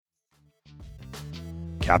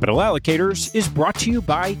Capital Allocators is brought to you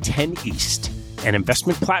by 10 East, an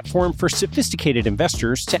investment platform for sophisticated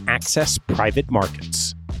investors to access private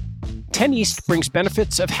markets. 10 East brings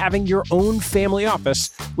benefits of having your own family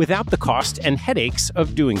office without the cost and headaches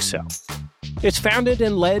of doing so. It's founded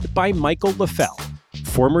and led by Michael LaFell,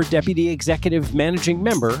 former Deputy Executive Managing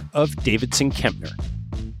Member of Davidson Kempner.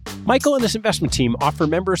 Michael and his investment team offer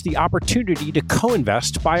members the opportunity to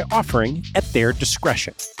co-invest by offering at their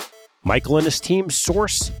discretion. Michael and his team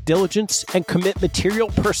source, diligence, and commit material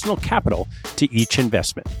personal capital to each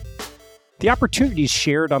investment. The opportunities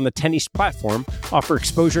shared on the 10 East platform offer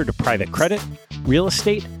exposure to private credit, real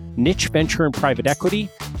estate, niche venture and private equity,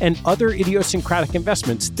 and other idiosyncratic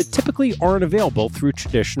investments that typically aren't available through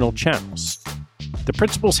traditional channels. The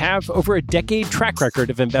principals have over a decade track record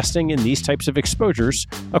of investing in these types of exposures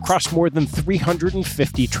across more than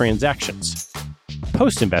 350 transactions.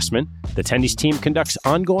 Post-investment, the 10 East team conducts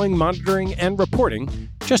ongoing monitoring and reporting,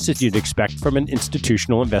 just as you'd expect from an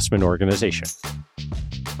institutional investment organization.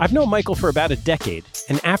 I've known Michael for about a decade,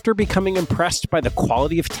 and after becoming impressed by the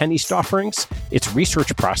quality of 10 East offerings, its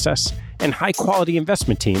research process, and high-quality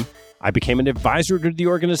investment team, I became an advisor to the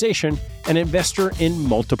organization and investor in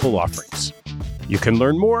multiple offerings. You can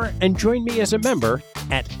learn more and join me as a member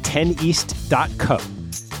at 10east.co.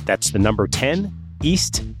 That's the number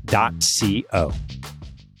 10east.co.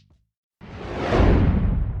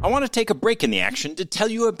 I want to take a break in the action to tell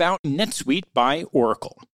you about NetSuite by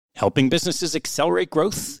Oracle, helping businesses accelerate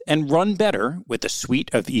growth and run better with a suite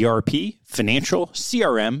of ERP, financial,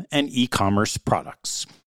 CRM, and e-commerce products.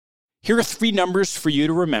 Here are three numbers for you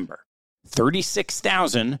to remember: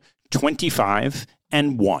 36,000, 25,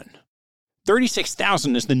 and 1.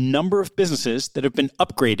 36,000 is the number of businesses that have been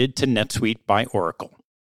upgraded to NetSuite by Oracle.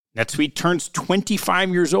 NetSuite turns 25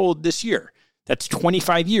 years old this year. That's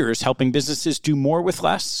 25 years helping businesses do more with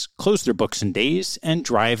less, close their books in days, and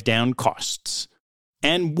drive down costs.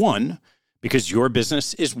 And 1, because your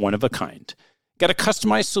business is one of a kind. Get a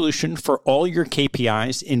customized solution for all your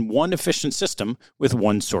KPIs in one efficient system with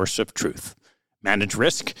one source of truth. Manage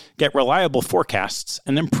risk, get reliable forecasts,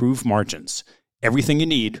 and improve margins. Everything you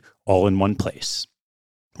need, all in one place.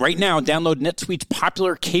 Right now, download NetSuite's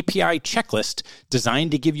popular KPI checklist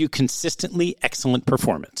designed to give you consistently excellent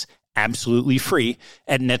performance, absolutely free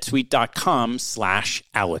at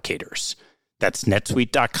netsuite.com/allocators. That's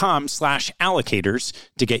netsuite.com/allocators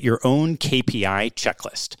to get your own KPI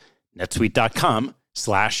checklist.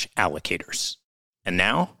 netsuite.com/allocators. And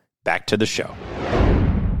now, back to the show.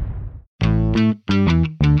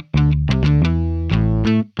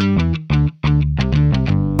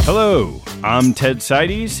 Hello, I'm Ted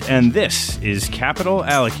Seides, and this is Capital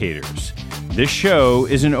Allocators. This show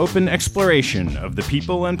is an open exploration of the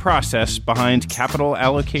people and process behind capital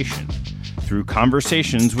allocation. Through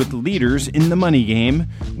conversations with leaders in the money game,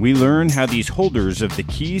 we learn how these holders of the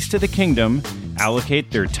keys to the kingdom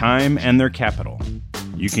allocate their time and their capital.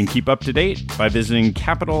 You can keep up to date by visiting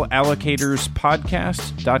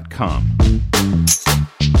capitalallocatorspodcast.com.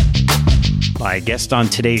 My guest on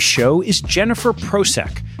today's show is Jennifer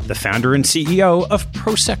Prosek, the founder and CEO of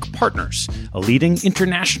Prosek Partners, a leading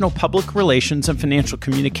international public relations and financial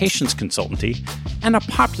communications consultancy, and a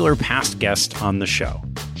popular past guest on the show.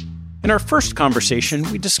 In our first conversation,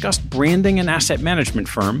 we discussed branding an asset management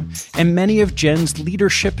firm and many of Jen's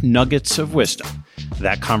leadership nuggets of wisdom.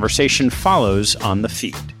 That conversation follows on the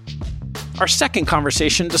feed. Our second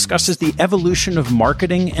conversation discusses the evolution of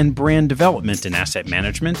marketing and brand development in asset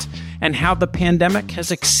management and how the pandemic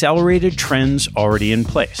has accelerated trends already in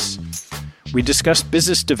place. We discussed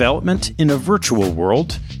business development in a virtual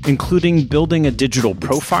world, including building a digital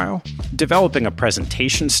profile, developing a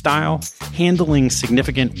presentation style, handling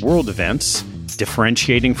significant world events,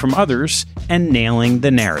 differentiating from others, and nailing the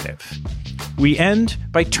narrative. We end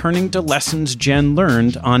by turning to lessons Jen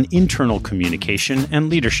learned on internal communication and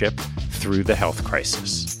leadership through the health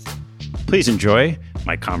crisis. Please enjoy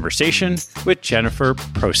my conversation with Jennifer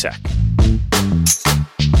Prosek.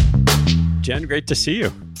 Jen, great to see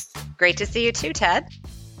you. Great to see you too, Ted.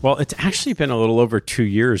 Well, it's actually been a little over 2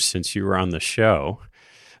 years since you were on the show.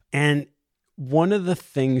 And one of the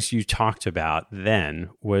things you talked about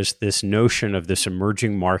then was this notion of this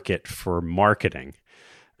emerging market for marketing.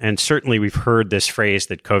 And certainly we've heard this phrase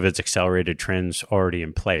that COVID's accelerated trends already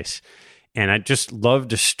in place. And I'd just love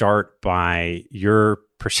to start by your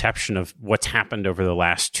perception of what's happened over the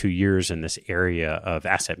last 2 years in this area of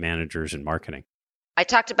asset managers and marketing. I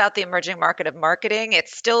talked about the emerging market of marketing.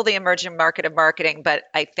 It's still the emerging market of marketing, but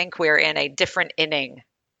I think we're in a different inning,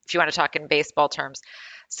 if you want to talk in baseball terms.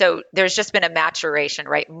 So there's just been a maturation,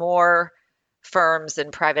 right? More firms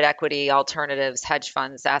and private equity, alternatives, hedge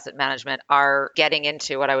funds, asset management are getting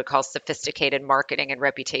into what I would call sophisticated marketing and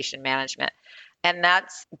reputation management. And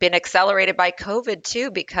that's been accelerated by COVID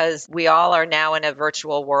too, because we all are now in a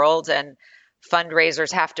virtual world and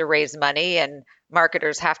fundraisers have to raise money and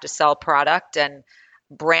marketers have to sell product, and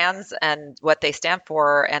brands and what they stand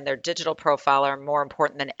for and their digital profile are more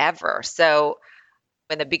important than ever. So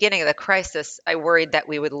in the beginning of the crisis, I worried that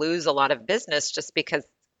we would lose a lot of business just because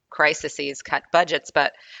crises cut budgets.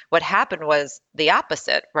 But what happened was the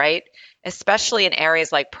opposite, right? Especially in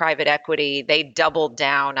areas like private equity, they doubled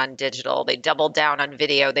down on digital, they doubled down on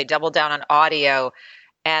video, they doubled down on audio,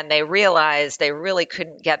 and they realized they really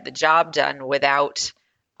couldn't get the job done without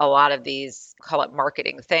a lot of these, call it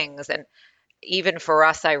marketing things. And even for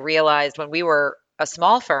us, I realized when we were a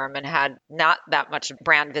small firm and had not that much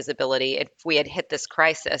brand visibility, if we had hit this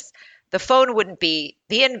crisis, the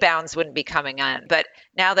inbounds wouldn't be coming in. But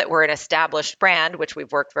now that we're an established brand, which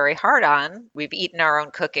we've worked very hard on, we've eaten our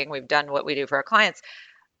own cooking, we've done what we do for our clients,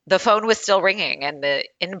 the phone was still ringing and the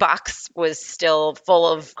inbox was still full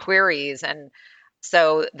of queries. And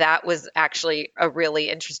so that was actually a really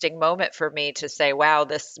interesting moment for me to say, wow,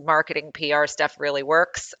 this marketing PR stuff really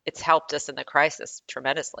works. It's helped us in the crisis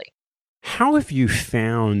tremendously. How have you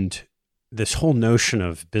found this whole notion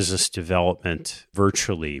of business development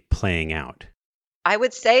virtually playing out? I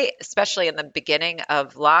would say, especially in the beginning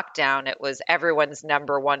of lockdown, it was everyone's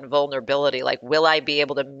number one vulnerability. Like, will I be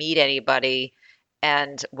able to meet anybody?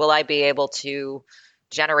 And will I be able to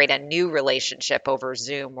generate a new relationship over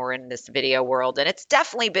Zoom or in this video world? And it's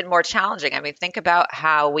definitely been more challenging. I mean, think about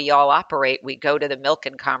how we all operate. We go to the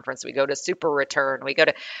Milken conference, we go to Super Return, we go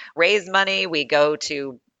to raise money, we go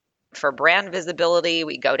to for brand visibility,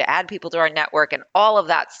 we go to add people to our network, and all of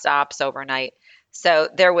that stops overnight. So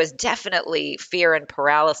there was definitely fear and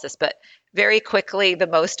paralysis, but very quickly, the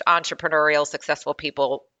most entrepreneurial, successful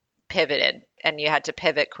people pivoted, and you had to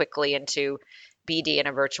pivot quickly into BD in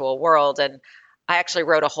a virtual world. And I actually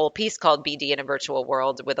wrote a whole piece called BD in a Virtual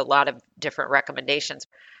World with a lot of different recommendations.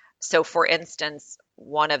 So for instance,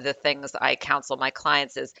 one of the things I counsel my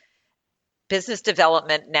clients is business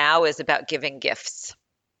development now is about giving gifts.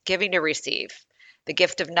 Giving to receive, the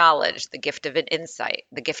gift of knowledge, the gift of an insight,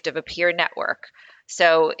 the gift of a peer network.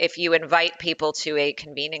 So if you invite people to a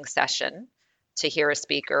convening session to hear a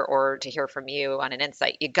speaker or to hear from you on an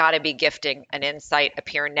insight, you got to be gifting an insight, a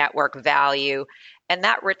peer network, value, and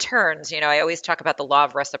that returns. I always talk about the law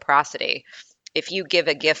of reciprocity. If you give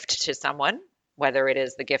a gift to someone, whether it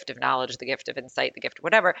is the gift of knowledge, the gift of insight, the gift of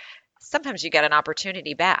whatever, sometimes you get an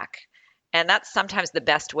opportunity back. And that's sometimes the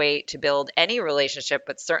best way to build any relationship,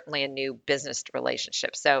 but certainly a new business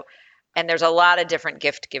relationship. So, and there's a lot of different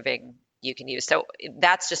gift giving you can use. So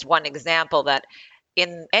that's just one example that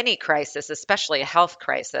in any crisis, especially a health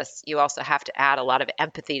crisis, you also have to add a lot of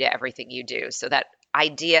empathy to everything you do. So that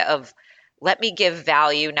idea of let me give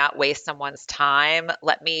value, not waste someone's time.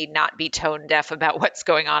 Let me not be tone deaf about what's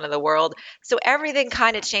going on in the world. So everything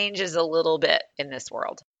kind of changes a little bit in this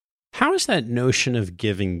world. How is that notion of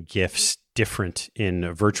giving gifts different in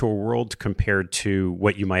a virtual world compared to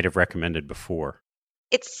what you might have recommended before?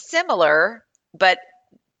 It's similar, but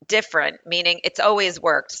different, meaning it's always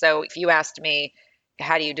worked. So if you asked me,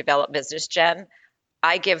 how do you develop business, Jen?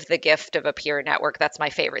 I give the gift of a peer network. That's my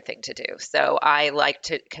favorite thing to do. So I like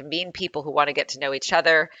to convene people who want to get to know each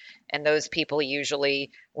other. And those people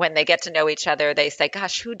usually, when they get to know each other, they say,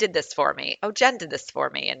 gosh, who did this for me? Oh, Jen did this for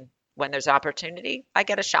me. And when there's opportunity, I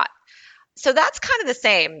get a shot. So that's kind of the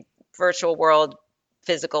same virtual world,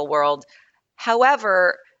 physical world.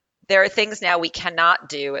 However, there are things now we cannot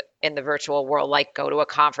do in the virtual world, like go to a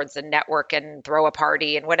conference and network and throw a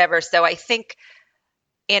party and whatever. So I think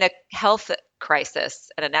in a health crisis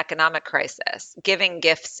and an economic crisis, giving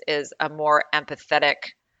gifts is a more empathetic,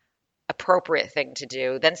 appropriate thing to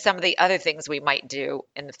do than some of the other things we might do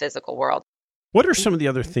in the physical world. What are some of the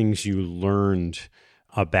other things you learned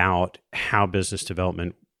about how business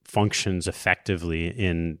development functions effectively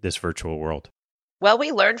in this virtual world? Well,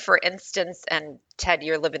 we learned, for instance, and Ted,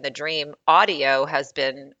 you're living the dream, audio has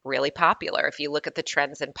been really popular. If you look at the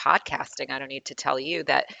trends in podcasting, I don't need to tell you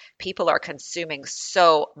that people are consuming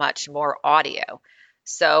so much more audio.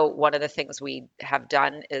 So one of the things we have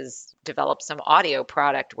done is develop some audio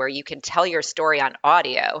product where you can tell your story on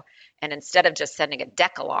audio. And instead of just sending a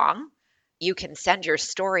deck along, you can send your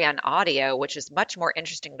story on audio, which is much more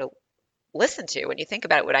interesting to listen to. When you think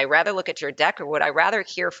about it, would I rather look at your deck or would I rather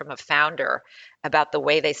hear from a founder about the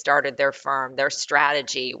way they started their firm, their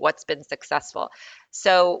strategy, what's been successful?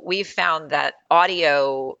 So we've found that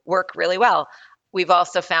audio work really well. We've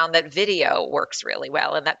also found that video works really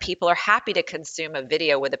well and that people are happy to consume a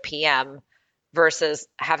video with a PM versus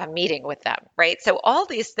have a meeting with them, right? So all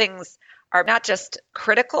these things are not just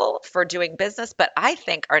critical for doing business, but I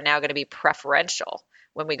think are now going to be preferential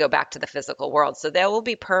when we go back to the physical world. So there will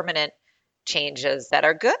be permanent changes that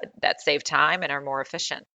are good, that save time and are more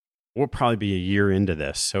efficient. We'll probably be a year into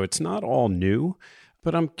this, so it's not all new,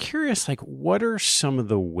 but I'm curious, like, what are some of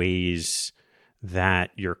the ways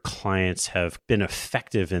that your clients have been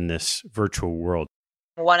effective in this virtual world?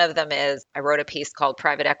 One of them is I wrote a piece called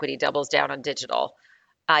Private Equity Doubles Down on Digital.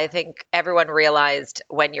 I think everyone realized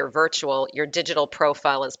when you're virtual, your digital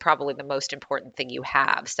profile is probably the most important thing you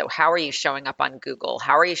have. So, how are you showing up on Google?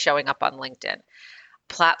 How are you showing up on LinkedIn?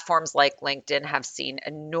 Platforms like LinkedIn have seen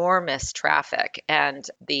enormous traffic, and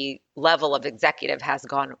the level of executive has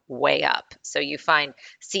gone way up. So, you find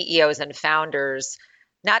CEOs and founders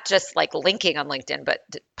not just like linking on LinkedIn, but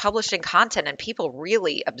publishing content and people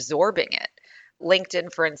really absorbing it.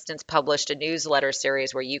 LinkedIn, for instance, published a newsletter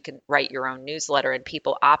series where you can write your own newsletter and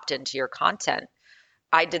people opt into your content.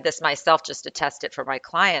 I did this myself just to test it for my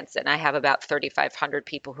clients, and I have about 3,500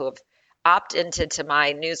 people who have opted into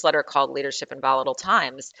my newsletter called Leadership in Volatile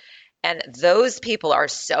Times. And those people are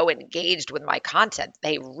so engaged with my content.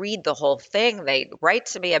 They read the whole thing, they write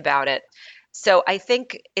to me about it. So I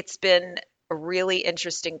think it's been really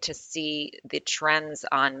interesting to see the trends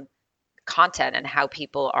on content and how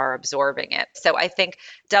people are absorbing it. So I think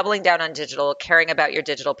doubling down on digital, caring about your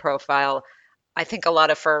digital profile. I think a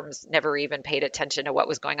lot of firms never even paid attention to what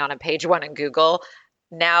was going on page one in Google.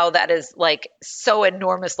 Now that is like so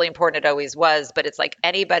enormously important. It always was, but it's like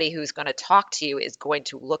anybody who's going to talk to you is going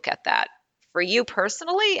to look at that for you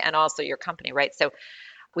personally and also your company, right? So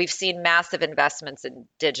we've seen massive investments in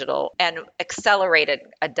digital and accelerated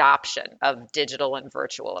adoption of digital and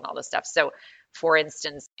virtual and all this stuff. So, for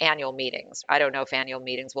instance, annual meetings. I don't know if annual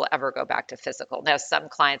meetings will ever go back to physical. Now, some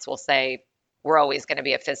clients will say we're always going to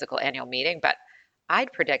be a physical annual meeting, but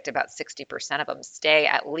I'd predict about 60% of them stay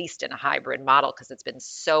at least in a hybrid model because it's been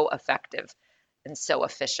so effective and so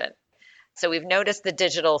efficient. So we've noticed the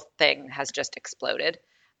digital thing has just exploded.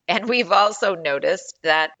 And we've also noticed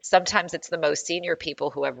that sometimes it's the most senior people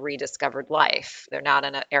who have rediscovered life. They're not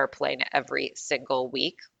in an airplane every single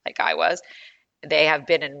week like I was. They have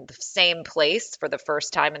been in the same place for the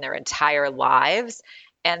first time in their entire lives.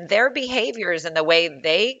 And their behaviors and the way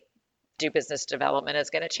they do business development is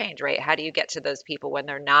going to change, right? How do you get to those people when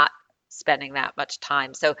they're not spending that much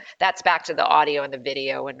time? So that's back to the audio and the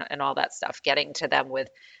video and all that stuff, getting to them with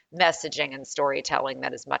messaging and storytelling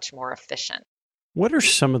that is much more efficient. What are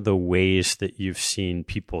some of the ways that you've seen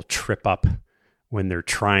people trip up when they're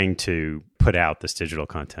trying to put out this digital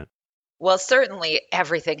content? Well, certainly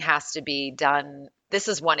everything has to be done. This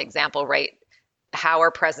is one example, right? How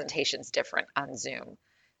are presentations different on Zoom?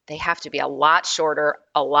 They have to be a lot shorter,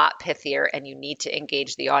 a lot pithier, and you need to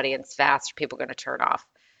engage the audience fast or people are going to turn off.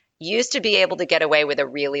 You used to be able to get away with a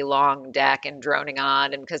really long deck and droning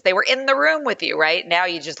on and because they were in the room with you, right? Now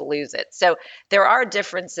you just lose it. So there are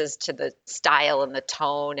differences to the style and the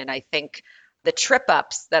tone. And I think the trip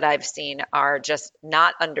ups that I've seen are just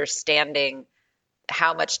not understanding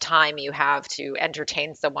how much time you have to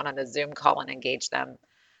entertain someone on a Zoom call and engage them.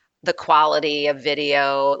 The quality of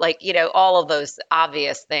video, all of those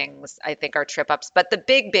obvious things I think are trip ups. But the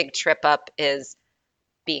big trip up is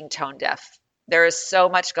being tone deaf. There is so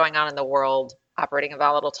much going on in the world operating in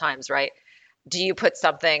volatile times, right? Do you put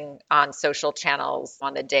something on social channels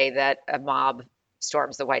on the day that a mob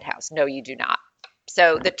storms the White House? No, you do not.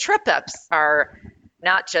 So the trip ups are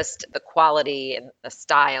not just the quality and the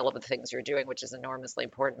style of the things you're doing, which is enormously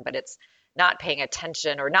important, but it's not paying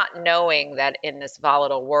attention or not knowing that in this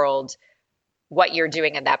volatile world, what you're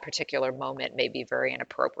doing in that particular moment may be very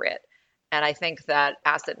inappropriate. And I think that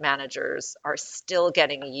asset managers are still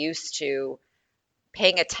getting used to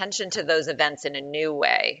paying attention to those events in a new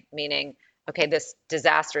way, meaning, okay, this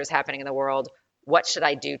disaster is happening in the world. What should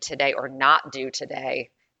I do today or not do today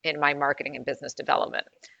in my marketing and business development?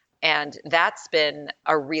 And that's been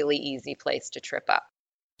a really easy place to trip up.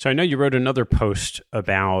 So I know you wrote another post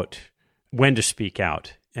about when to speak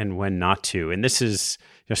out and when not to. And this is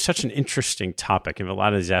such an interesting topic. And a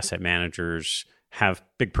lot of these asset managers have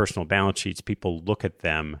big personal balance sheets. People look at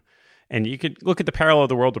them. And you could look at the parallel of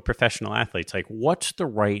the world of professional athletes. Like, what's the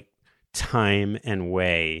right time and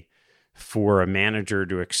way for a manager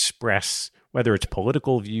to express whether it's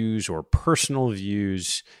political views or personal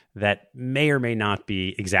views that may or may not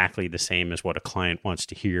be exactly the same as what a client wants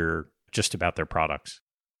to hear just about their products?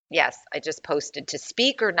 Yes, I just posted to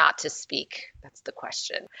speak or not to speak. That's the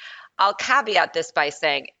question. I'll caveat this by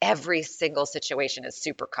saying every single situation is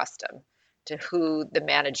super custom to who the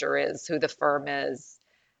manager is, who the firm is,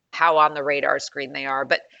 how on the radar screen they are.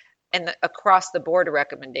 But and across the board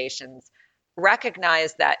recommendations,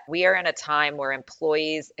 recognize that we are in a time where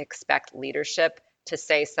employees expect leadership to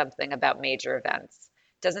say something about major events.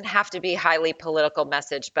 It doesn't have to be a highly political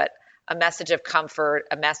message, but a message of comfort,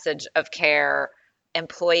 a message of care.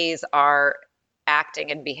 Employees are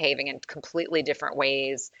acting and behaving in completely different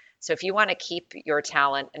ways. So if you want to keep your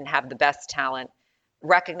talent and have the best talent,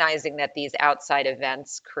 recognizing that these outside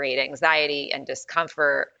events create anxiety and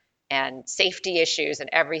discomfort and safety issues and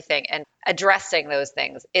everything, and addressing those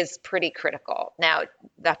things is pretty critical. Now,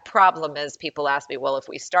 the problem is people ask me, well, if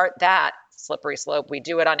we start that slippery slope, we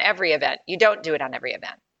do it on every event. You don't do it on every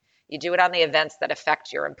event. You do it on the events that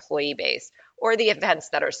affect your employee base or the events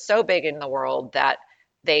that are so big in the world that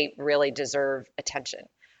they really deserve attention.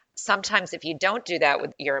 Sometimes if you don't do that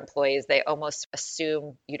with your employees, they almost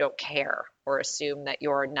assume you don't care or assume that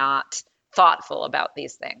you're not thoughtful about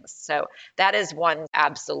these things. So that is one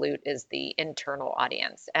absolute, is the internal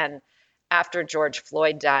audience. And after George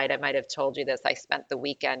Floyd died, I might have told you this, I spent the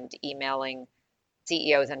weekend emailing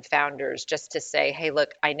CEOs and founders just to say, hey,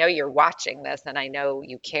 look, I know you're watching this and I know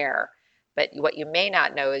you care, but what you may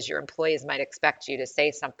not know is your employees might expect you to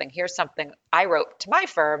say something. Here's something I wrote to my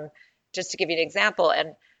firm, just to give you an example.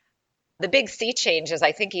 And the big sea change is,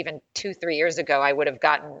 I think even 2-3 years ago, I would have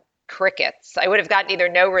gotten crickets. I would have gotten either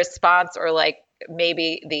no response or like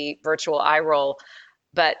maybe the virtual eye roll,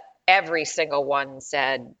 but every single one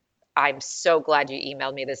said, I'm so glad you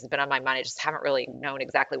emailed me. This has been on my mind. I just haven't really known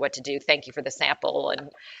exactly what to do. Thank you for the sample. And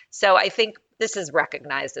so I think this is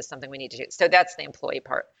recognized as something we need to do. So that's the employee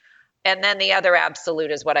part. And then the other absolute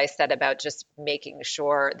is what I said about just making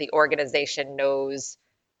sure the organization knows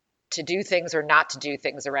to do things or not to do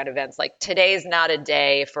things around events. Like today's not a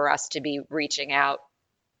day for us to be reaching out,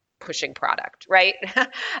 pushing product, right?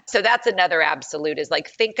 So that's another absolute, is like,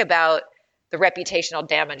 think about the reputational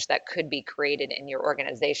damage that could be created in your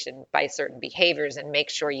organization by certain behaviors and make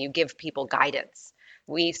sure you give people guidance.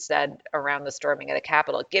 We said around the storming of the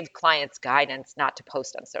Capitol, give clients guidance not to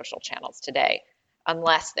post on social channels today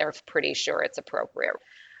unless they're pretty sure it's appropriate.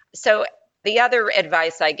 So the other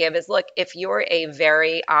advice I give is, look, if you're a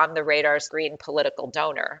very on the radar screen political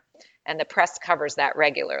donor, and the press covers that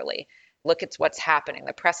regularly, look at what's happening.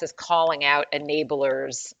 The press is calling out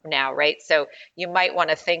enablers now, right? So you might want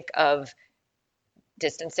to think of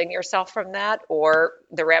distancing yourself from that or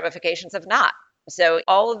the ramifications of not. So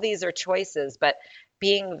all of these are choices, but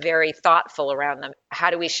being very thoughtful around them. How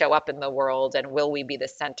do we show up in the world, and will we be the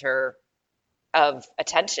center of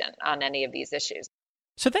attention on any of these issues?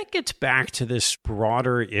 So that gets back to this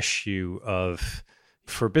broader issue of,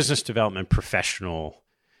 for business development professional,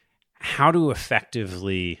 how to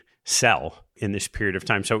effectively sell in this period of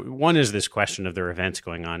time. So one is this question of there are events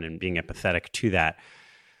going on and being empathetic to that.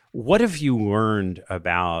 What have you learned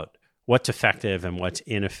about what's effective and what's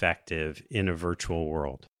ineffective in a virtual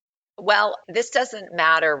world? Well, this doesn't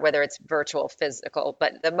matter whether it's virtual, physical,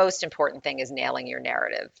 but the most important thing is nailing your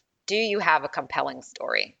narrative. Do you have a compelling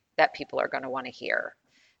story that people are going to want to hear?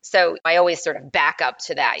 So I always sort of back up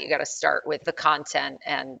to that. You got to start with the content.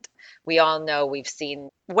 And we all know, we've seen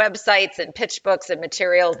websites and pitch books and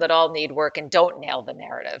materials that all need work and don't nail the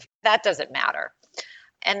narrative. That doesn't matter.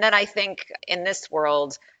 And then I think in this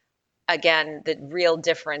world, again, the real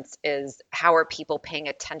difference is, how are people paying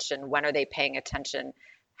attention? When are they paying attention?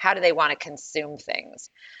 How do they want to consume things?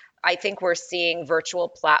 I think we're seeing virtual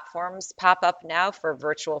platforms pop up now for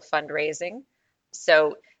virtual fundraising.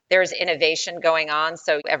 So there's innovation going on.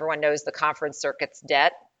 So everyone knows the conference circuit's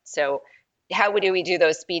dead. So how do we do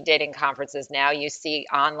those speed dating conferences now? You see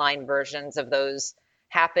online versions of those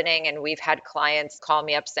happening. And we've had clients call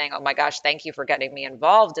me up saying, oh my gosh, thank you for getting me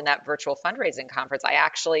involved in that virtual fundraising conference. I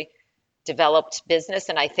actually developed business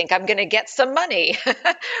and I think I'm going to get some money,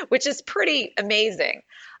 which is pretty amazing.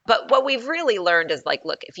 But what we've really learned is, like,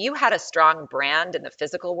 look, if you had a strong brand in the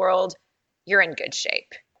physical world, you're in good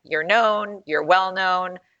shape. You're known, you're well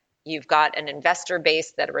known, you've got an investor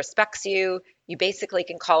base that respects you. You basically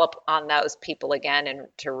can call up on those people again and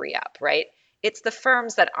to re-up, right? It's the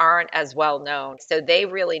firms that aren't as well known. So they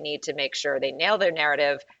really need to make sure they nail their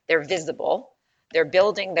narrative, they're visible, they're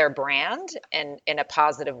building their brand in a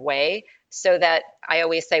positive way, so that I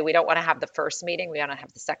always say, we don't want to have the first meeting, we want to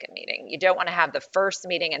have the second meeting. You don't want to have the first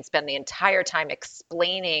meeting and spend the entire time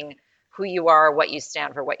explaining who you are, what you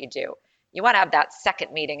stand for, what you do. You want to have that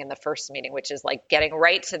second meeting in the first meeting, which is like getting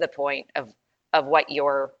right to the point of what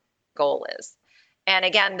your goal is. And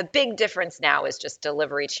again, the big difference now is just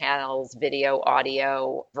delivery channels, video,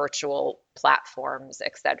 audio, virtual platforms,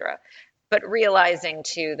 et cetera. But realizing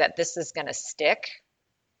too that this is going to stick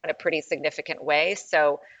in a pretty significant way.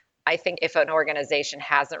 So I think if an organization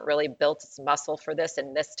hasn't really built its muscle for this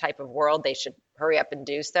in this type of world, they should hurry up and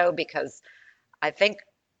do so, because I think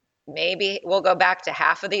maybe we'll go back to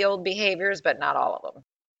half of the old behaviors, but not all of them.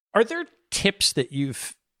 Are there tips that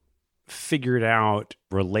you've figured out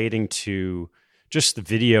relating to just the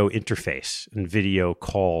video interface and video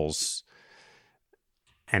calls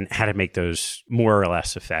and how to make those more or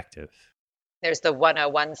less effective? There's the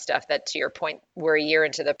 101 stuff that, to your point, we're a year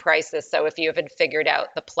into the crisis. So if you haven't figured out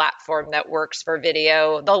the platform that works for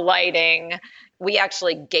video, the lighting, we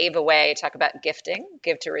actually gave away, talk about gifting,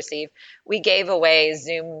 give to receive. We gave away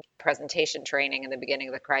Zoom presentation training in the beginning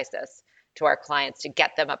of the crisis to our clients to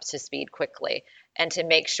get them up to speed quickly and to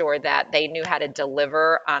make sure that they knew how to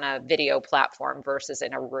deliver on a video platform versus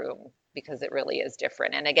in a room, because it really is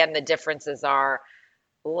different. And again, the differences are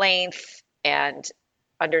length and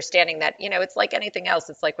understanding that, it's like anything else.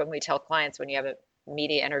 It's like when we tell clients, when you have a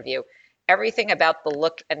media interview, everything about the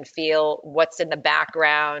look and feel, what's in the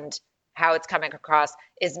background, how it's coming across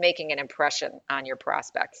is making an impression on your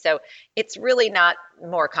prospect. So it's really not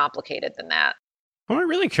more complicated than that. I'm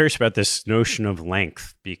really curious about this notion of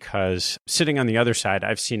length, because sitting on the other side,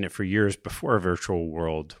 I've seen it for years before a virtual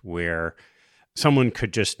world where someone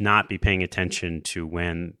could just not be paying attention to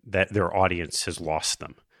when their audience has lost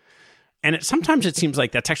them. And sometimes it seems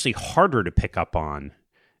like that's actually harder to pick up on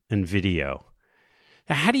in video.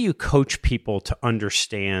 Now, how do you coach people to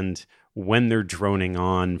understand when they're droning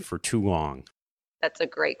on for too long? That's a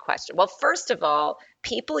great question. Well, first of all,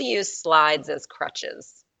 people use slides as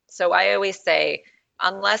crutches. So I always say,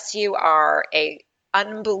 unless you are an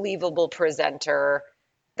unbelievable presenter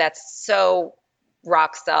that's so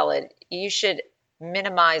rock solid, you should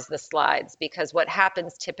minimize the slides, because what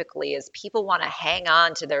happens typically is people want to hang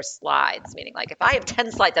on to their slides, meaning like if I have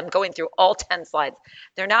 10 slides, I'm going through all 10 slides.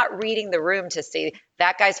 They're not reading the room to see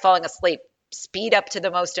that guy's falling asleep. Speed up to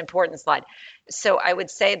the most important slide. So I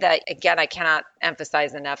would say that, again, I cannot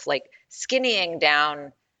emphasize enough, like skinnying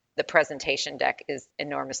down the presentation deck is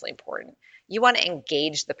enormously important. You want to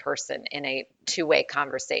engage the person in a two-way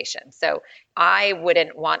conversation. So I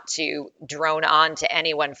wouldn't want to drone on to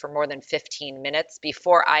anyone for more than 15 minutes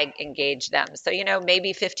before I engage them. So,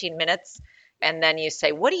 maybe 15 minutes, and then you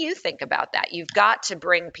say, what do you think about that? You've got to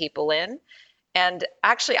bring people in. And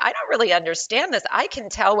actually, I don't really understand this. I can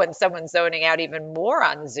tell when someone's zoning out even more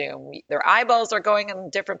on Zoom. Their eyeballs are going in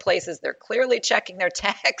different places. They're clearly checking their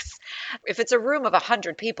texts. If it's a room of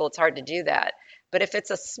 100 people, it's hard to do that. But if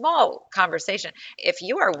it's a small conversation, if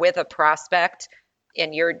you are with a prospect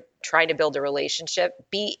and you're trying to build a relationship,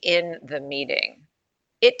 be in the meeting.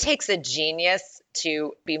 It takes a genius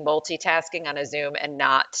to be multitasking on a Zoom and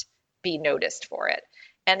not be noticed for it.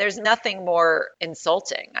 And there's nothing more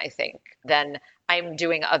insulting, I think, than I'm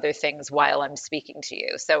doing other things while I'm speaking to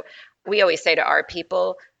you. So we always say to our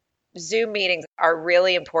people, Zoom meetings are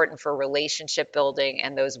really important for relationship building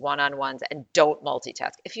and those one-on-ones, and don't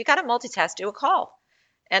multitask. If you got to multitask, do a call.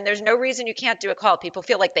 And there's no reason you can't do a call. People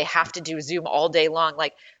feel like they have to do Zoom all day long.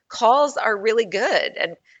 Like, calls are really good.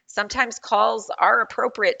 And sometimes calls are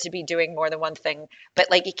appropriate to be doing more than one thing, but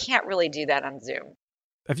you can't really do that on Zoom.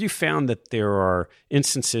 Have you found that there are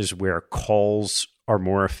instances where calls are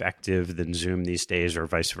more effective than Zoom these days, or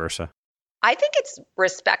vice versa? I think it's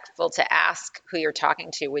respectful to ask who you're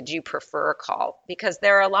talking to, would you prefer a call? Because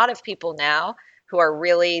there are a lot of people now who are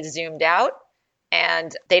really zoomed out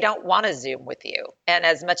and they don't want to Zoom with you. And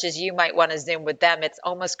as much as you might want to Zoom with them, it's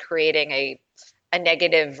almost creating a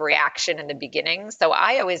negative reaction in the beginning. So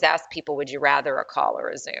I always ask people, would you rather a call or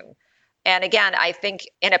a Zoom? And again, I think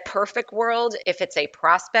in a perfect world, if it's a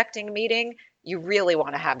prospecting meeting, you really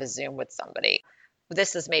want to have a Zoom with somebody.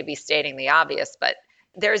 This is maybe stating the obvious, but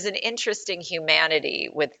there's an interesting humanity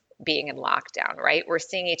with being in lockdown, right? We're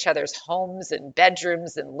seeing each other's homes and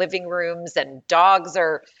bedrooms and living rooms, and dogs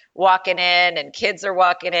are walking in and kids are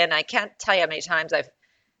walking in. I can't tell you how many times I've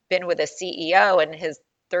been with a CEO and his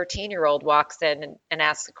 13-year-old walks in and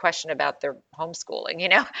asks a question about their homeschooling,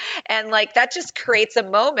 and that just creates a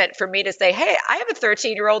moment for me to say, hey, I have a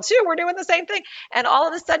 13-year-old too. We're doing the same thing. And all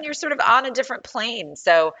of a sudden you're sort of on a different plane.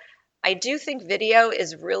 So I do think video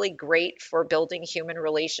is really great for building human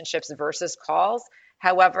relationships versus calls.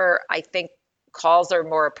 However, I think calls are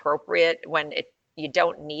more appropriate when you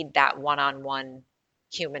don't need that one-on-one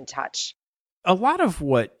human touch. A lot of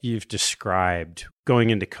what you've described going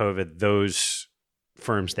into COVID, those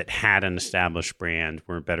firms that had an established brand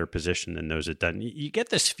were in better position than those that didn't. You get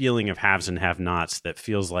this feeling of haves and have-nots that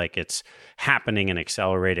feels like it's happening and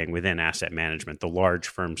accelerating within asset management, the large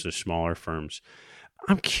firms, the smaller firms.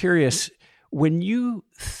 I'm curious, when you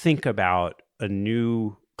think about a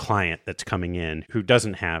new client that's coming in who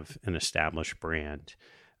doesn't have an established brand,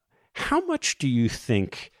 How much do you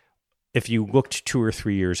think, if you looked 2 or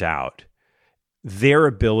 3 years out, their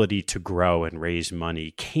ability to grow and raise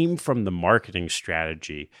money came from the marketing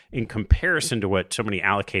strategy in comparison to what so many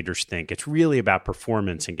allocators think? It's really about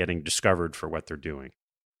performance and getting discovered for what they're doing.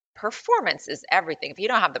 Performance is everything. If you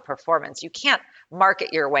don't have the performance, you can't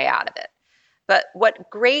market your way out of it. But what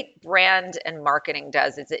great brand and marketing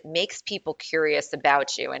does is it makes people curious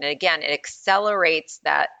about you. And again, it accelerates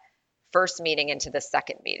that first meeting into the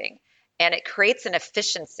second meeting. And it creates an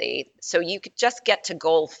efficiency so you could just get to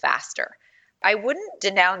goal faster. I wouldn't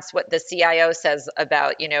denounce what the CIO says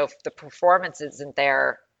about, if the performance isn't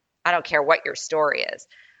there, I don't care what your story is.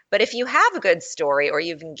 But if you have a good story, or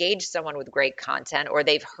you've engaged someone with great content, or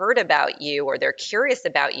they've heard about you, or they're curious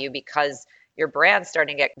about you because your brand's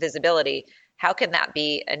starting to get visibility, how can that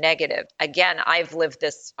be a negative? Again, I've lived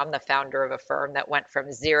this. I'm the founder of a firm that went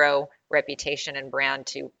from zero reputation and brand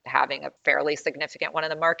to having a fairly significant one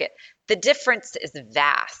in the market. The difference is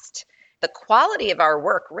vast. The quality of our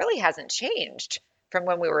work really hasn't changed from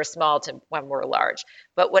when we were small to when we're large.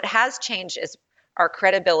 But what has changed is our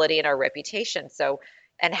credibility and our reputation.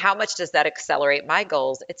 And how much does that accelerate my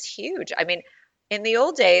goals? It's huge. I mean, in the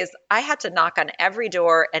old days, I had to knock on every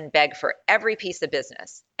door and beg for every piece of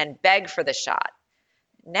business and beg for the shot.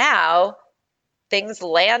 Now, things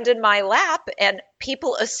land in my lap and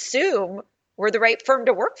people assume we're the right firm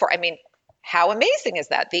to work for. I mean, how amazing is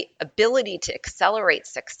that? The ability to accelerate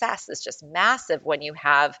success is just massive when you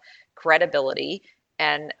have credibility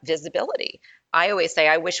and visibility. I always say,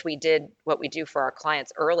 I wish we did what we do for our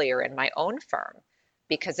clients earlier in my own firm,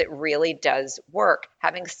 because it really does work.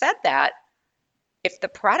 Having said that, if the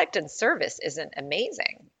product and service isn't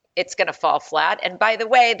amazing, it's going to fall flat. And by the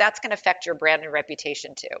way, that's going to affect your brand and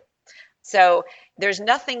reputation too. So there's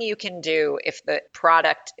nothing you can do if the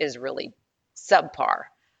product is really subpar.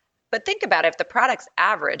 But think about it, if the product's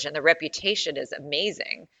average and the reputation is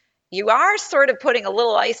amazing, you are sort of putting a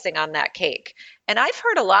little icing on that cake. And I've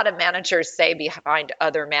heard a lot of managers say behind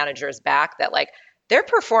other managers' back that their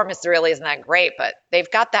performance really isn't that great, but they've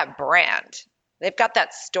got that brand. They've got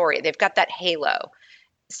that story. They've got that halo.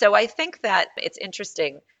 So I think that it's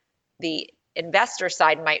interesting. The investor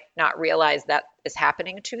side might not realize that is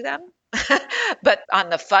happening to them. But on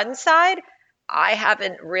the fund side, I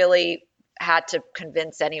haven't really had to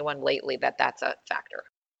convince anyone lately that that's a factor.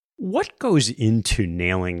 What goes into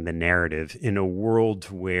nailing the narrative in a world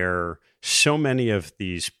where so many of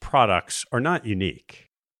these products are not unique?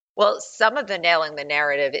 Well, some of the nailing the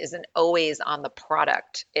narrative isn't always on the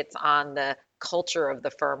product. It's on the culture of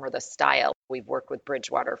the firm or the style. We've worked with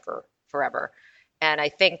Bridgewater for forever. And I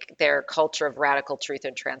think their culture of radical truth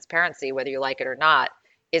and transparency, whether you like it or not,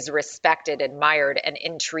 is respected, admired, and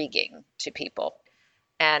intriguing to people.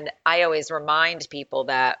 And I always remind people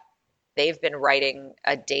that they've been writing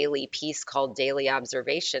a daily piece called Daily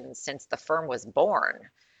Observations since the firm was born.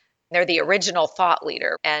 They're the original thought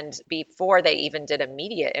leader. And before they even did a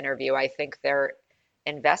media interview, I think their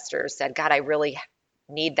investors said, God, I really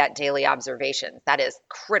need that daily observation. That is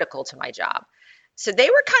critical to my job. So they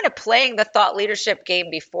were kind of playing the thought leadership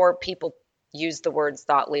game before people used the words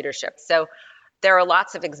thought leadership. So there are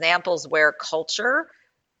lots of examples where culture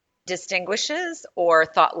distinguishes or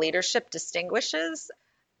thought leadership distinguishes,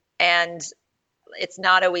 and it's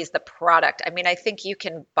not always the product. I mean, I think you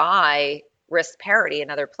can buy risk parity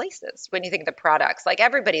in other places when you think of the products.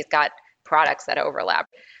 Everybody's got products that overlap,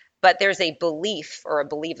 but there's a belief or a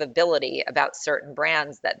believability about certain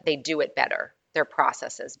brands that they do it better. Their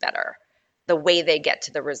process is better. The way they get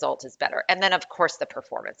to the result is better. And then, of course, the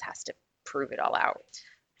performance has to prove it all out.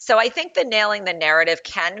 So I think the nailing the narrative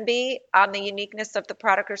can be on the uniqueness of the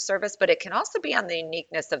product or service, but it can also be on the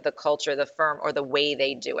uniqueness of the culture, the firm, or the way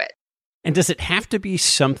they do it. And does it have to be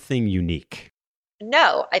something unique?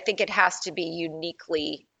 No, I think it has to be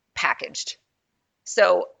uniquely packaged.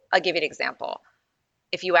 So I'll give you an example.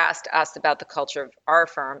 If you asked us about the culture of our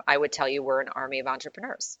firm, I would tell you we're an army of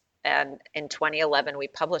entrepreneurs. And in 2011, we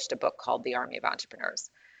published a book called The Army of Entrepreneurs.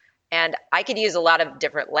 And I could use a lot of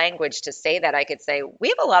different language to say that. I could say, we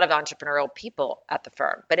have a lot of entrepreneurial people at the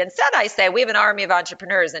firm. But instead, I say, we have an army of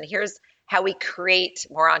entrepreneurs, and here's how we create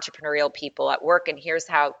more entrepreneurial people at work. And here's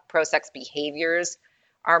how Prosec's behaviors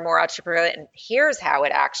are more entrepreneurial. And here's how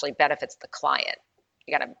it actually benefits the client.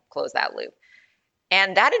 You got to close that loop.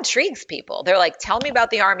 And that intrigues people. They're like, tell me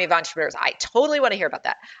about the army of entrepreneurs. I totally want to hear about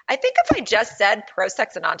that. I think if I just said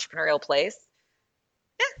Prosec's an entrepreneurial place,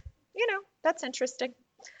 that's interesting.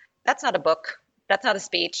 That's not a book. That's not a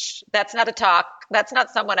speech. That's not a talk. That's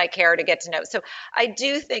not someone I care to get to know. So I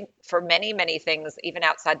do think for many, many things, even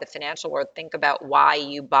outside the financial world, think about why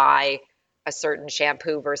you buy a certain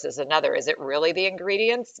shampoo versus another. Is it really the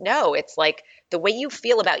ingredients? No, it's like the way you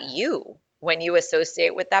feel about you when you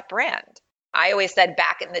associate with that brand. I always said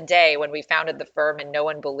back in the day when we founded the firm and no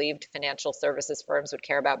one believed financial services firms would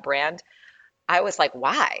care about brand, I was like,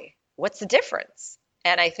 why? What's the difference?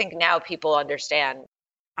 And I think now people understand.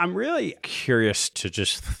 I'm really curious to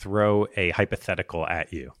just throw a hypothetical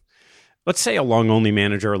at you. Let's say a long only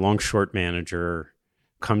manager, a long short manager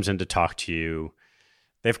comes in to talk to you.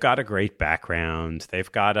 They've got a great background.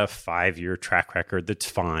 They've got a 5-year track record that's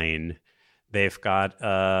fine. They've got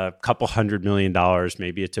a couple $100 million,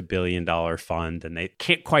 maybe it's $1 billion fund, and they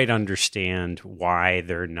can't quite understand why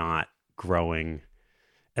they're not growing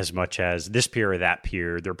as much as this peer or that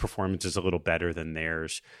peer. Their performance is a little better than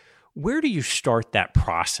theirs. Where do you start that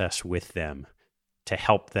process with them to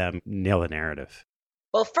help them nail a narrative?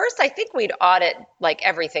 Well, first, I think we'd audit like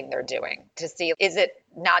everything they're doing to see, is it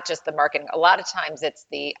not just the marketing? A lot of times it's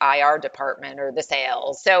the IR department or the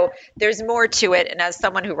sales. So there's more to it. And as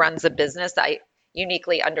someone who runs a business, I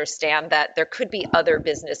uniquely understand that there could be other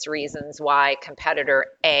business reasons why competitor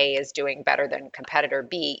A is doing better than competitor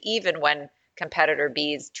B, even when competitor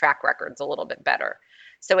B's track record's a little bit better.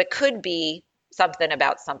 So it could be something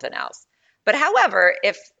about something else. But however,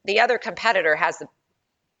 if the other competitor has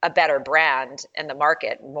a better brand in the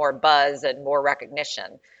market, more buzz and more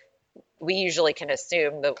recognition, we usually can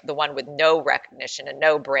assume the one with no recognition and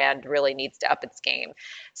no brand really needs to up its game.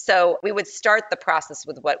 So we would start the process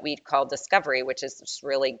with what we'd call discovery, which is just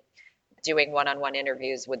really doing one-on-one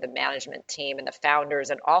interviews with the management team and the founders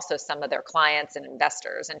and also some of their clients and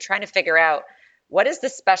investors, and trying to figure out what is the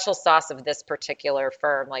special sauce of this particular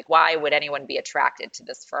firm? Like, why would anyone be attracted to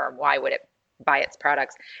this firm? Why would it buy its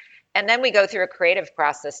products? And then we go through a creative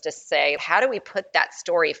process to say, how do we put that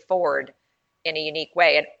story forward in a unique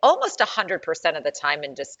way? And almost 100% of the time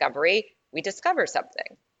in discovery, we discover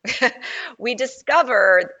something. We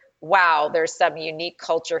discover, wow, there's some unique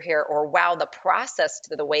culture here, or wow, the process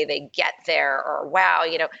to the way they get there, or wow,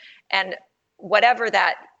 and whatever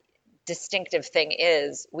that distinctive thing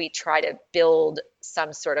is, we try to build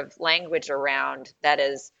some sort of language around that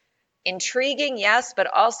is intriguing, yes, but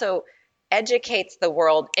also educates the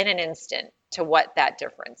world in an instant to what that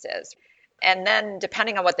difference is. And then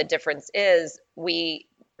depending on what the difference is, we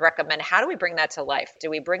recommend, how do we bring that to life? Do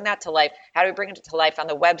we bring that to life? How do we bring it to life on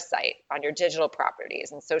the website, on your digital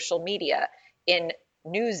properties, and social media, in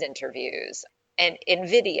news interviews, and in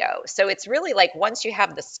video? So it's really like, once you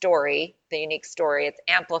have the story, the unique story, it's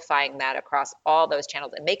amplifying that across all those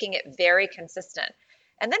channels and making it very consistent.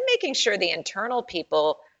 And then making sure the internal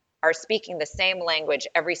people are speaking the same language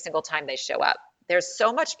every single time they show up. There's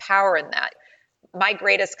so much power in that. My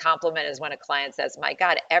greatest compliment is when a client says, my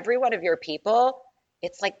God, every one of your people,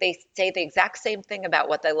 it's like they say the exact same thing about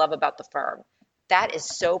what they love about the firm. That is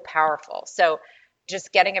so powerful. So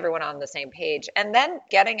just getting everyone on the same page, and then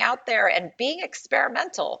getting out there and being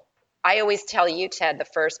experimental. I always tell you, Ted, the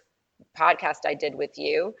first podcast I did with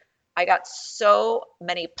you, I got so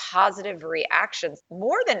many positive reactions,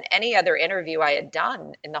 more than any other interview I had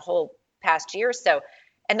done in the whole past year or so.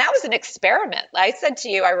 And that was an experiment. I said to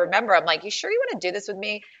you, I remember, I'm like, you sure you want to do this with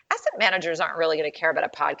me? Asset managers aren't really going to care about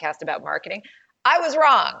a podcast about marketing. I was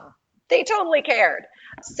wrong. They totally cared.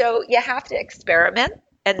 So you have to experiment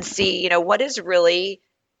and see, what is really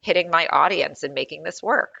hitting my audience and making this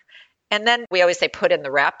work. And then we always say, put in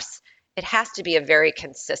the reps. It has to be a very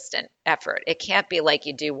consistent effort. It can't be like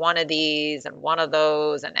you do one of these and one of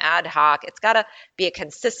those and ad hoc. It's got to be a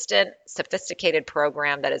consistent, sophisticated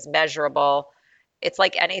program that is measurable. It's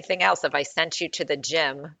like anything else. If I sent you to the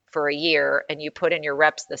gym for a year and you put in your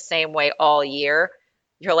reps the same way all year,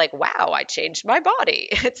 you're like, wow, I changed my body.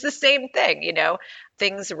 It's the same thing,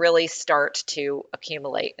 Things really start to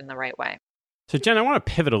accumulate in the right way. So Jen, I want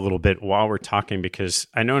to pivot a little bit while we're talking, because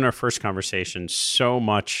I know in our first conversation, so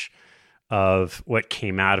much of what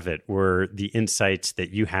came out of it were the insights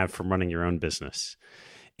that you have from running your own business.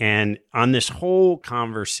 And on this whole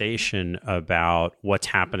conversation about what's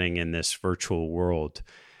happening in this virtual world,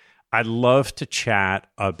 I'd love to chat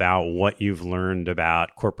about what you've learned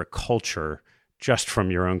about corporate culture just from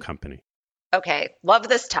your own company. Okay, love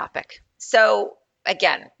this topic. So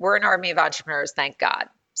again, we're an army of entrepreneurs, thank God.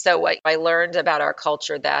 So what I learned about our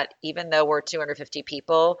culture, that even though we're 250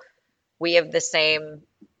 people, we have the same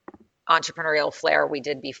entrepreneurial flair we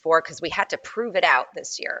did before, because we had to prove it out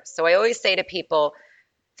this year. So I always say to people,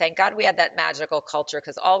 thank God we had that magical culture,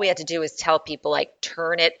 because all we had to do is tell people, like,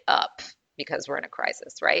 turn it up, because we're in a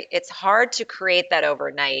crisis, right? It's hard to create that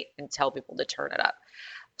overnight and tell people to turn it up.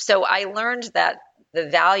 So I learned that the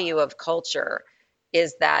value of culture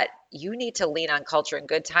is that you need to lean on culture in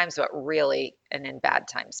good times, but really, and in bad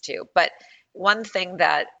times too. But one thing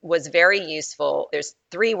that was very useful, there's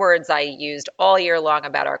 3 words I used all year long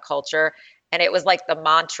about our culture, and it was like the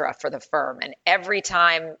mantra for the firm. And every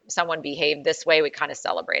time someone behaved this way, we kind of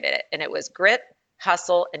celebrated it. And it was grit,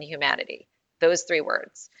 hustle, and humanity. Those 3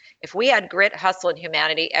 words. If we had grit, hustle, and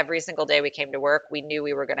humanity every single day we came to work, we knew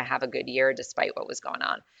we were going to have a good year despite what was going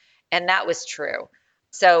on. And that was true.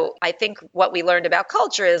 So I think what we learned about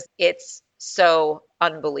culture is it's so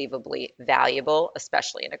unbelievably valuable,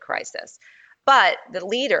 especially in a crisis. But the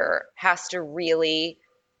leader has to really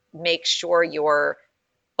make sure you're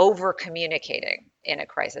over communicating in a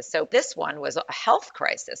crisis. So this one was a health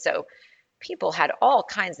crisis. So people had all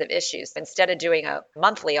kinds of issues. Instead of doing a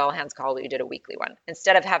monthly all hands call, we did a weekly one.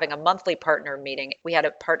 Instead of having a monthly partner meeting, we had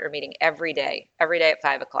a partner meeting every day at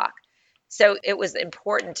 5 o'clock. So it was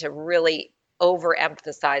important to really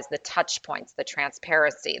overemphasize the touch points, the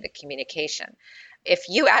transparency, the communication. If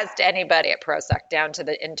you asked anybody at Prosuck, down to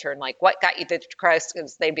the intern, like, what got you through the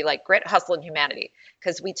crisis, they'd be like, grit, hustle, and humanity.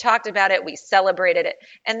 Because we talked about it, we celebrated it.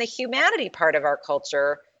 And the humanity part of our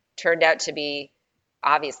culture turned out to be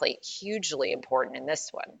obviously hugely important in this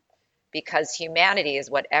one, because humanity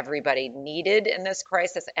is what everybody needed in this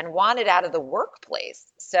crisis and wanted out of the workplace.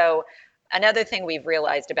 So another thing we've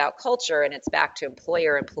realized about culture, and it's back to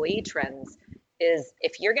employer-employee trends, is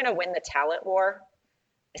if you're going to win the talent war,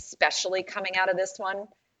 especially coming out of this one,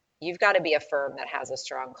 you've got to be a firm that has a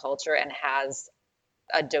strong culture and has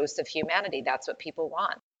a dose of humanity. That's what people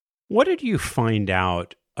want. What did you find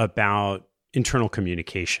out about internal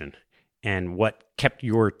communication and what kept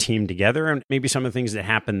your team together, and maybe some of the things that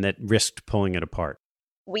happened that risked pulling it apart?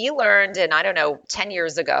 We learned, and I don't know, 10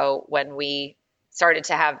 years ago when we started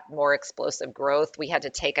to have more explosive growth, we had to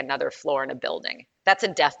take another floor in a building. That's a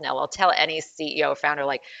death knell. I'll tell any CEO founder,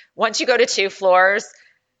 like, once you go to 2 floors,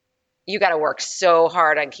 you got to work so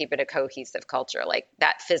hard on keeping a cohesive culture. Like,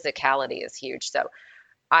 that physicality is huge. So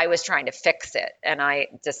I was trying to fix it, and I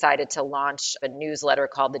decided to launch a newsletter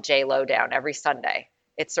called the J Lowdown every Sunday.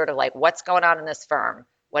 It's sort of like, what's going on in this firm?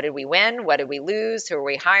 What did we win? What did we lose? Who are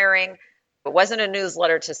we hiring? It wasn't a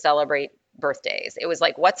newsletter to celebrate birthdays. It was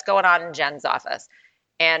like, what's going on in Jen's office?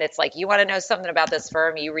 And it's like, you want to know something about this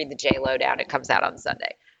firm? You read the J Lowdown. It comes out on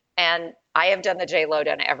Sunday. And I have done the J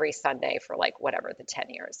Lowdown every Sunday for like whatever, the 10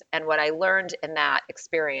 years. And what I learned in that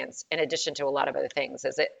experience, in addition to a lot of other things,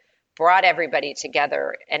 is it brought everybody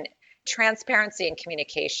together, and transparency and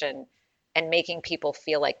communication and making people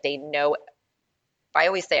feel like they know. I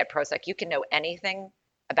always say at Prosuck, you can know anything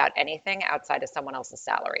about anything outside of someone else's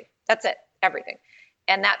salary. That's it, everything.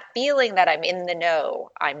 And that feeling that I'm in the know,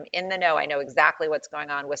 I know exactly what's going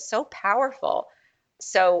on, was so powerful.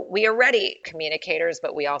 So we are already communicators,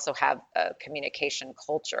 but we also have a communication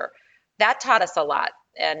culture. That taught us a lot.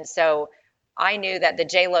 And so I knew that the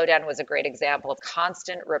J Lowdown was a great example of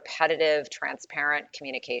constant, repetitive, transparent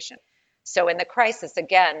communication. So in the crisis,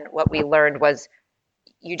 again, what we learned was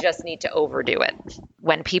you just need to overdo it.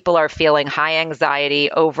 When people are feeling high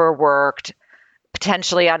anxiety, overworked,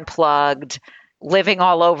 potentially unplugged, living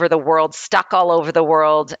all over the world, stuck all over the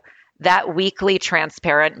world, that weekly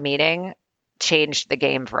transparent meeting changed the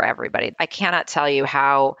game for everybody. I cannot tell you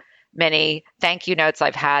how many thank you notes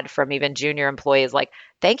I've had from even junior employees, like,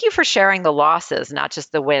 thank you for sharing the losses, not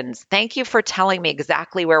just the wins. Thank you for telling me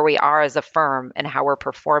exactly where we are as a firm and how we're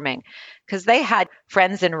performing. Because they had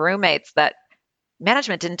friends and roommates that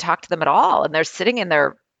management didn't talk to them at all, and they're sitting in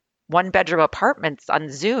their 1-bedroom apartments on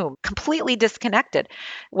Zoom, completely disconnected.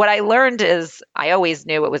 What I learned is, I always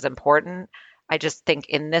knew it was important. I just think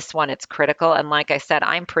in this one, it's critical. And like I said,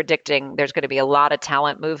 I'm predicting there's going to be a lot of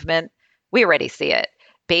talent movement. We already see it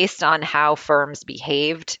based on how firms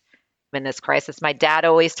behaved in this crisis. My dad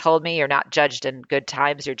always told me, you're not judged in good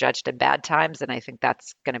times, you're judged in bad times. And I think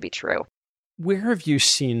that's going to be true. Where have you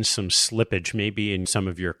seen some slippage, maybe in some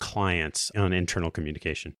of your clients, on internal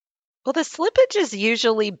communication? Well, the slippage is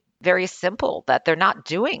usually very simple, that they're not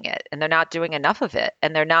doing it, and they're not doing enough of it,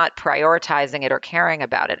 and they're not prioritizing it or caring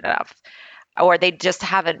about it enough, or they just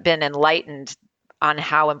haven't been enlightened on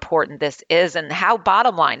how important this is and how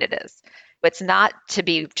bottom line it is. It's not to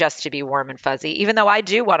be just to be warm and fuzzy, even though I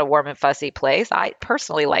do want a warm and fuzzy place. I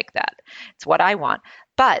personally like that. It's what I want.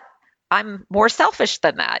 But I'm more selfish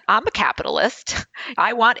than that. I'm a capitalist.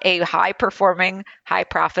 I want a high-performing,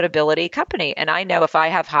 high-profitability company. And I know if I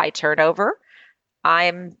have high turnover,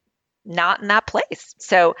 I'm not in that place.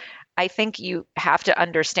 So I think you have to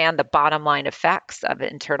understand the bottom line effects of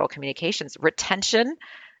internal communications. Retention,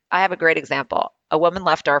 I have a great example. A woman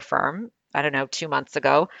left our firm, 2 months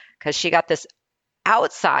ago, because she got this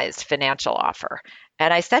outsized financial offer.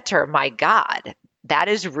 And I said to her, my God, that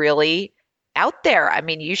is really out there. I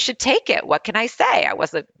mean, you should take it. What can I say? I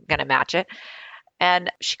wasn't going to match it.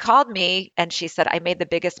 And she called me and she said, I made the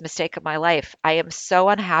biggest mistake of my life. I am so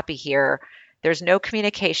unhappy here. There's no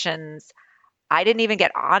communications. I didn't even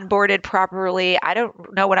get onboarded properly. I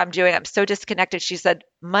don't know what I'm doing. I'm so disconnected. She said,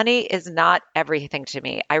 money is not everything to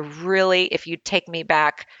me. I really, if you take me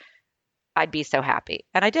back, I'd be so happy.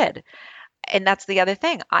 And I did. And that's the other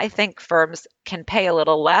thing. I think firms can pay a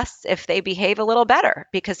little less if they behave a little better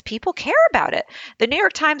because people care about it. The New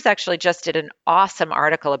York Times actually just did an awesome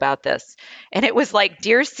article about this. And it was like,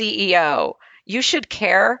 Dear CEO, you should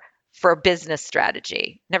care for business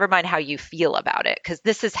strategy. Never mind how you feel about it, because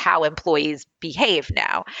this is how employees behave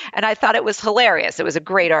now. And I thought it was hilarious. It was a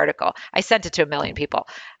great article. I sent it to a million people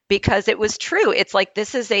because it was true. It's like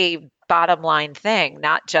this is a bottom line thing,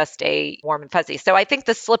 not just a warm and fuzzy. So I think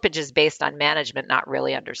the slippage is based on management not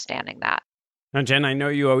really understanding that. Now, Jen, I know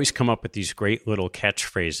you always come up with these great little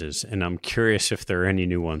catchphrases, and I'm curious if there are any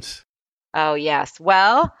new ones. Oh, yes.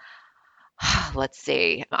 Well, let's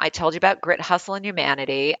see. I told you about grit, hustle, and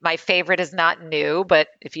humanity. My favorite is not new, but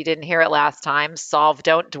if you didn't hear it last time, solve,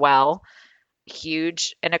 don't dwell.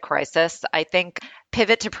 Huge in a crisis. I think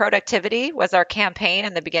pivot to productivity was our campaign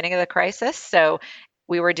in the beginning of the crisis. So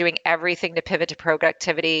we were doing everything to pivot to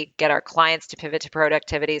productivity, get our clients to pivot to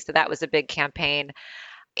productivity. So that was a big campaign.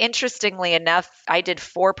 Interestingly enough, I did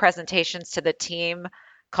 4 presentations to the team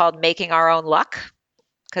called Making Our Own Luck,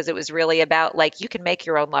 because it was really about like, you can make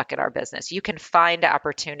your own luck in our business. You can find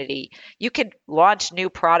opportunity. You could launch new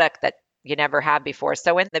product that you never had before.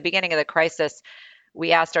 So in the beginning of the crisis,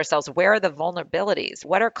 we asked ourselves, where are the vulnerabilities?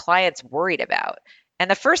 What are clients worried about? And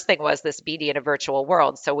the first thing was this BD in a virtual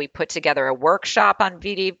world. So we put together a workshop on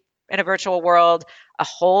BD in a virtual world, a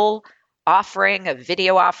whole offering, a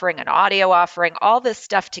video offering, an audio offering, all this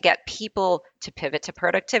stuff to get people to pivot to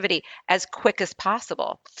productivity as quick as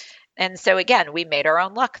possible. And so again, we made our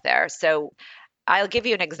own luck there. So I'll give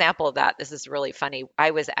you an example of that. This is really funny.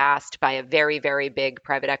 I was asked by a very, very big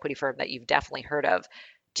private equity firm that you've definitely heard of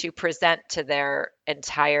to present to their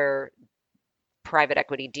entire private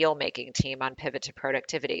equity deal making team on pivot to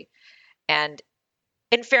productivity. And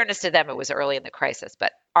in fairness to them, it was early in the crisis,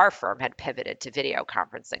 but our firm had pivoted to video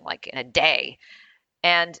conferencing like in a day.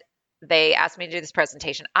 And they asked me to do this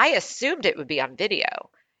presentation. I assumed it would be on video.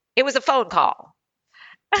 It was a phone call.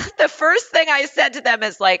 The first thing I said to them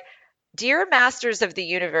is like, dear masters of the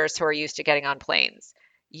universe who are used to getting on planes,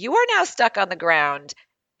 you are now stuck on the ground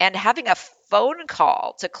and having a phone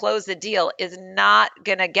call to close the deal is not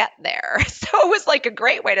going to get there. So it was like a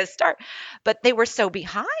great way to start. But they were so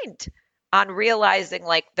behind on realizing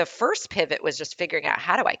like the first pivot was just figuring out,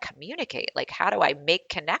 how do I communicate? Like, how do I make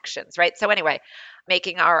connections, right? So anyway,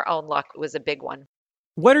 making our own luck was a big one.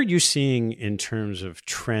 What are you seeing in terms of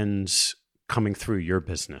trends coming through your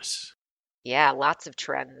business? Yeah, lots of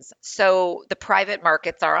trends. So the private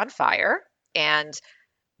markets are on fire, and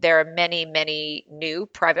there are many, many new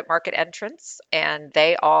private market entrants, and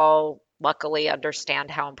they all luckily understand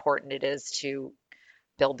how important it is to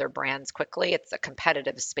build their brands quickly. It's a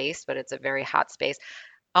competitive space, but it's a very hot space.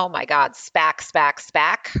 Oh my God,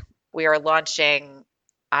 SPAC. We are launching,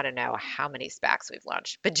 I don't know how many SPACs we've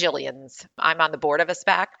launched, bajillions. I'm on the board of a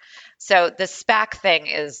SPAC. So the SPAC thing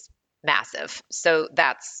is massive. So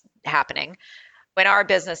that's happening. In our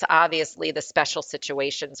business, obviously, the special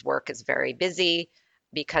situations work is very busy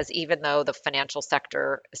because even though the financial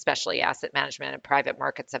sector, especially asset management and private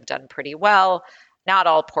markets, have done pretty well, not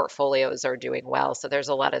all portfolios are doing well. So there's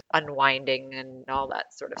a lot of unwinding and all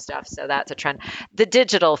that sort of stuff. So that's a trend. The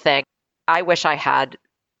digital thing, I wish I had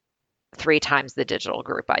 3 times the digital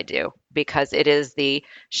group I do, because it is the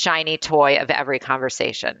shiny toy of every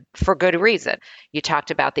conversation for good reason. You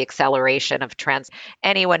talked about the acceleration of trends.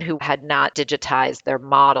 Anyone who had not digitized their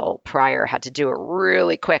model prior had to do it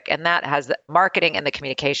really quick. And that has the marketing and the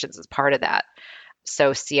communications as part of that.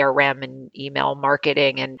 So CRM and email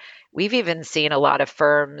marketing. And we've even seen a lot of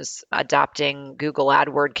firms adopting Google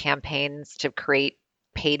AdWord campaigns to create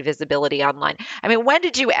paid visibility online. I mean, when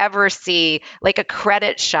did you ever see like a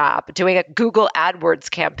credit shop doing a Google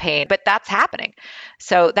AdWords campaign? But that's happening.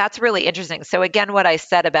 So that's really interesting. So again, what I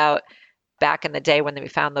said about back in the day when we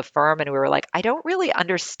found the firm and we were like, I don't really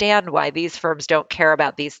understand why these firms don't care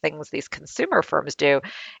about these things these consumer firms do.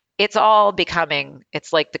 It's all becoming,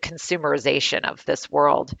 it's like the consumerization of this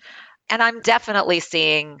world. And I'm definitely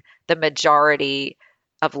seeing the majority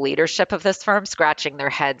of leadership of this firm scratching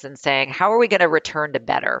their heads and saying, how are we going to return to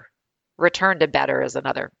better? Return to better is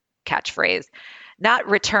another catchphrase. Not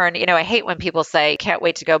return, I hate when people say, can't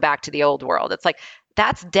wait to go back to the old world. It's like,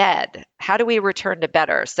 that's dead. How do we return to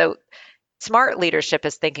better? So smart leadership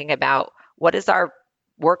is thinking about, what is our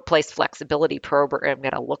workplace flexibility program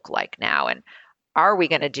going to look like now? And are we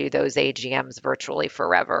going to do those AGMs virtually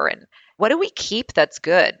forever? And what do we keep that's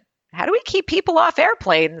good? How do we keep people off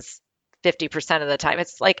airplanes 50% of the time?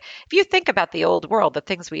 It's like, if you think about the old world, the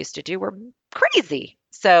things we used to do were crazy.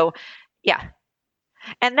 So, yeah.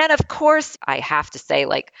 And then, of course, I have to say,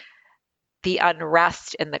 like, the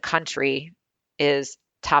unrest in the country is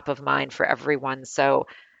top of mind for everyone. So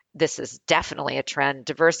this is definitely a trend.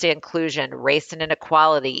 Diversity, inclusion, race and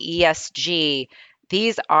inequality, ESG,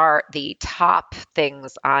 these are the top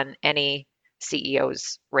things on any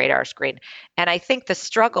CEO's radar screen. And I think the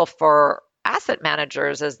struggle for asset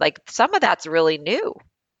managers is like some of that's really new.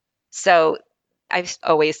 So I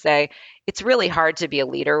always say it's really hard to be a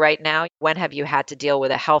leader right now. When have you had to deal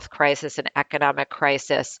with a health crisis, an economic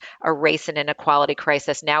crisis, a race and inequality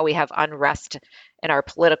crisis? Now we have unrest in our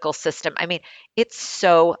political system. I mean, it's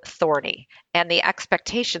so thorny. And the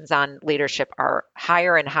expectations on leadership are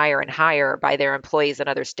higher and higher and higher by their employees and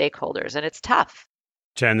other stakeholders. And it's tough.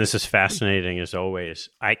 Jen, this is fascinating as always.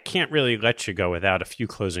 I can't really let you go without a few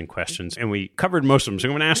closing questions, and we covered most of them. So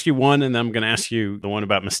I'm going to ask you one, and then I'm going to ask you the one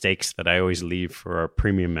about mistakes that I always leave for our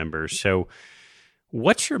premium members. So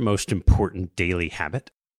what's your most important daily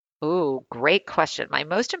habit? Ooh, great question. My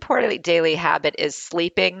most important daily habit is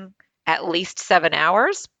sleeping at least 7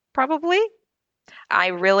 hours, probably. I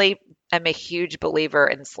really am a huge believer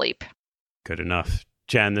in sleep. Good enough.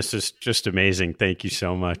 Jen, this is just amazing. Thank you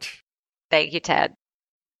so much. Thank you, Ted.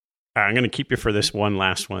 I'm going to keep you for this one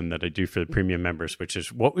last one that I do for the premium members, which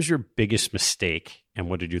is, what was your biggest mistake and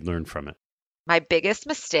what did you learn from it? My biggest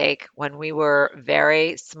mistake when we were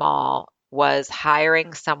very small was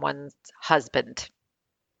hiring someone's husband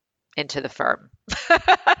into the firm.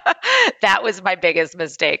 That was my biggest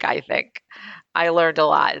mistake, I think. I learned a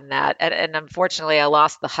lot in that. And unfortunately, I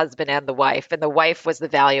lost the husband and the wife was the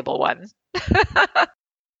valuable one.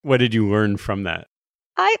 What did you learn from that?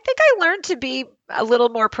 I think I learned to be a little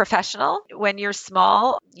more professional. When you're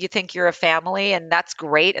small, you think you're a family, and that's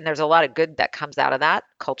great. And there's a lot of good that comes out of that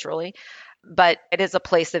culturally. But it is a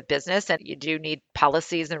place of business, and you do need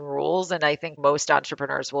policies and rules. And I think most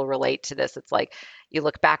entrepreneurs will relate to this. It's like you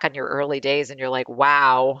look back on your early days and you're like,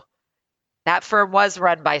 wow, that firm was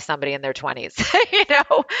run by somebody in their 20s,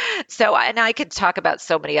 So, and I could talk about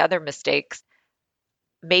so many other mistakes.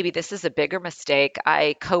 Maybe this is a bigger mistake.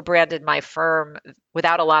 I co-branded my firm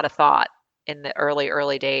without a lot of thought in the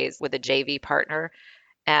early days with a JV partner.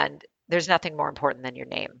 And there's nothing more important than your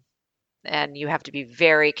name. And you have to be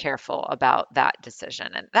very careful about that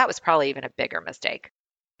decision. And that was probably even a bigger mistake.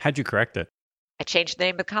 How'd you correct it? I changed the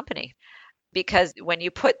name of the company. Because when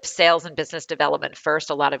you put sales and business development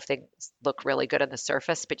first, a lot of things look really good on the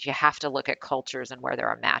surface, but you have to look at cultures and where there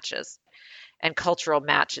are matches. And cultural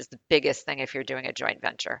match is the biggest thing if you're doing a joint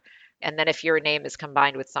venture. And then if your name is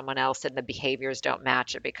combined with someone else and the behaviors don't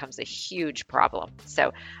match, it becomes a huge problem.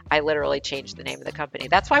 So I literally changed the name of the company.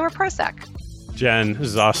 That's why we're Prozac. Jen, this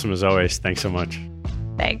is awesome as always. Thanks so much.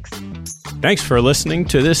 Thanks. Thanks for listening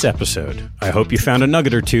to this episode. I hope you found a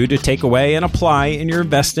nugget or two to take away and apply in your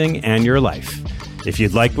investing and your life. If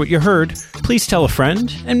you'd like what you heard, please tell a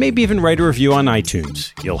friend and maybe even write a review on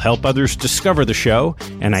iTunes. You'll help others discover the show,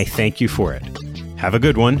 and I thank you for it. Have a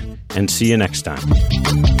good one, and see you next time.